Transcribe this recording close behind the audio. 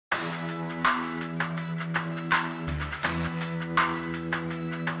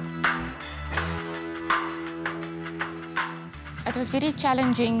was very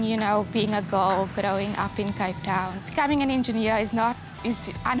challenging, you know, being a girl growing up in Cape Town. Becoming an engineer is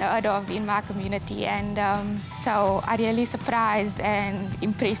unheard of in my community, and so I really surprised and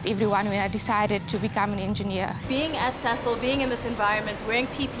impressed everyone when I decided to become an engineer. Being at Sasol, being in this environment, wearing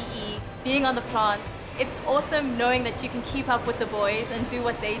PPE, being on the plant, it's awesome knowing that you can keep up with the boys and do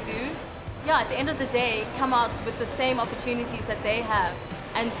what they do. Yeah, at the end of the day, come out with the same opportunities that they have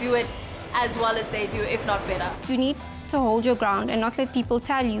and do it as well as they do, if not better. You need to hold your ground and not let people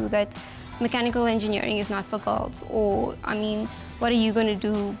tell you that mechanical engineering is not for girls, or, I mean, what are you going to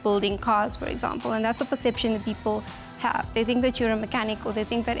do building cars, for example? And that's the perception that people have. They think that you're a mechanic, or they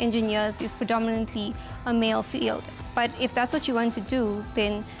think that engineers is predominantly a male field. But if that's what you want to do,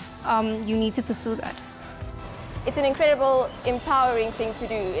 then you need to pursue that. It's an incredible, empowering thing to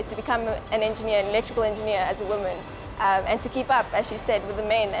do, is to become an engineer, an electrical engineer as a woman, and to keep up, as she said, with the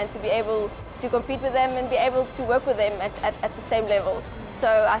men, and to be able to compete with them and be able to work with them at the same level.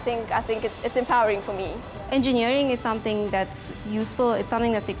 So I think it's empowering for me. Engineering is something that's useful, it's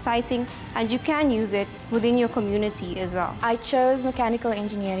something that's exciting, and you can use it within your community as well. I chose mechanical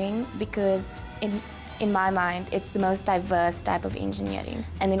engineering because in my mind, it's the most diverse type of engineering.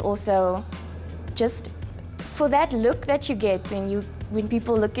 And then also, just for that look that you get when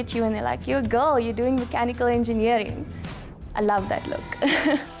people look at you and they're like, you're a girl, you're doing mechanical engineering. I love that look.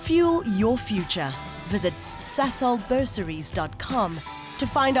 Fuel your future. Visit sasolbursaries.com to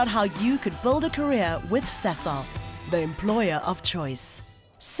find out how you could build a career with Sasol, the employer of choice.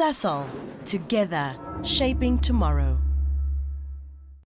 Sasol, together, shaping tomorrow.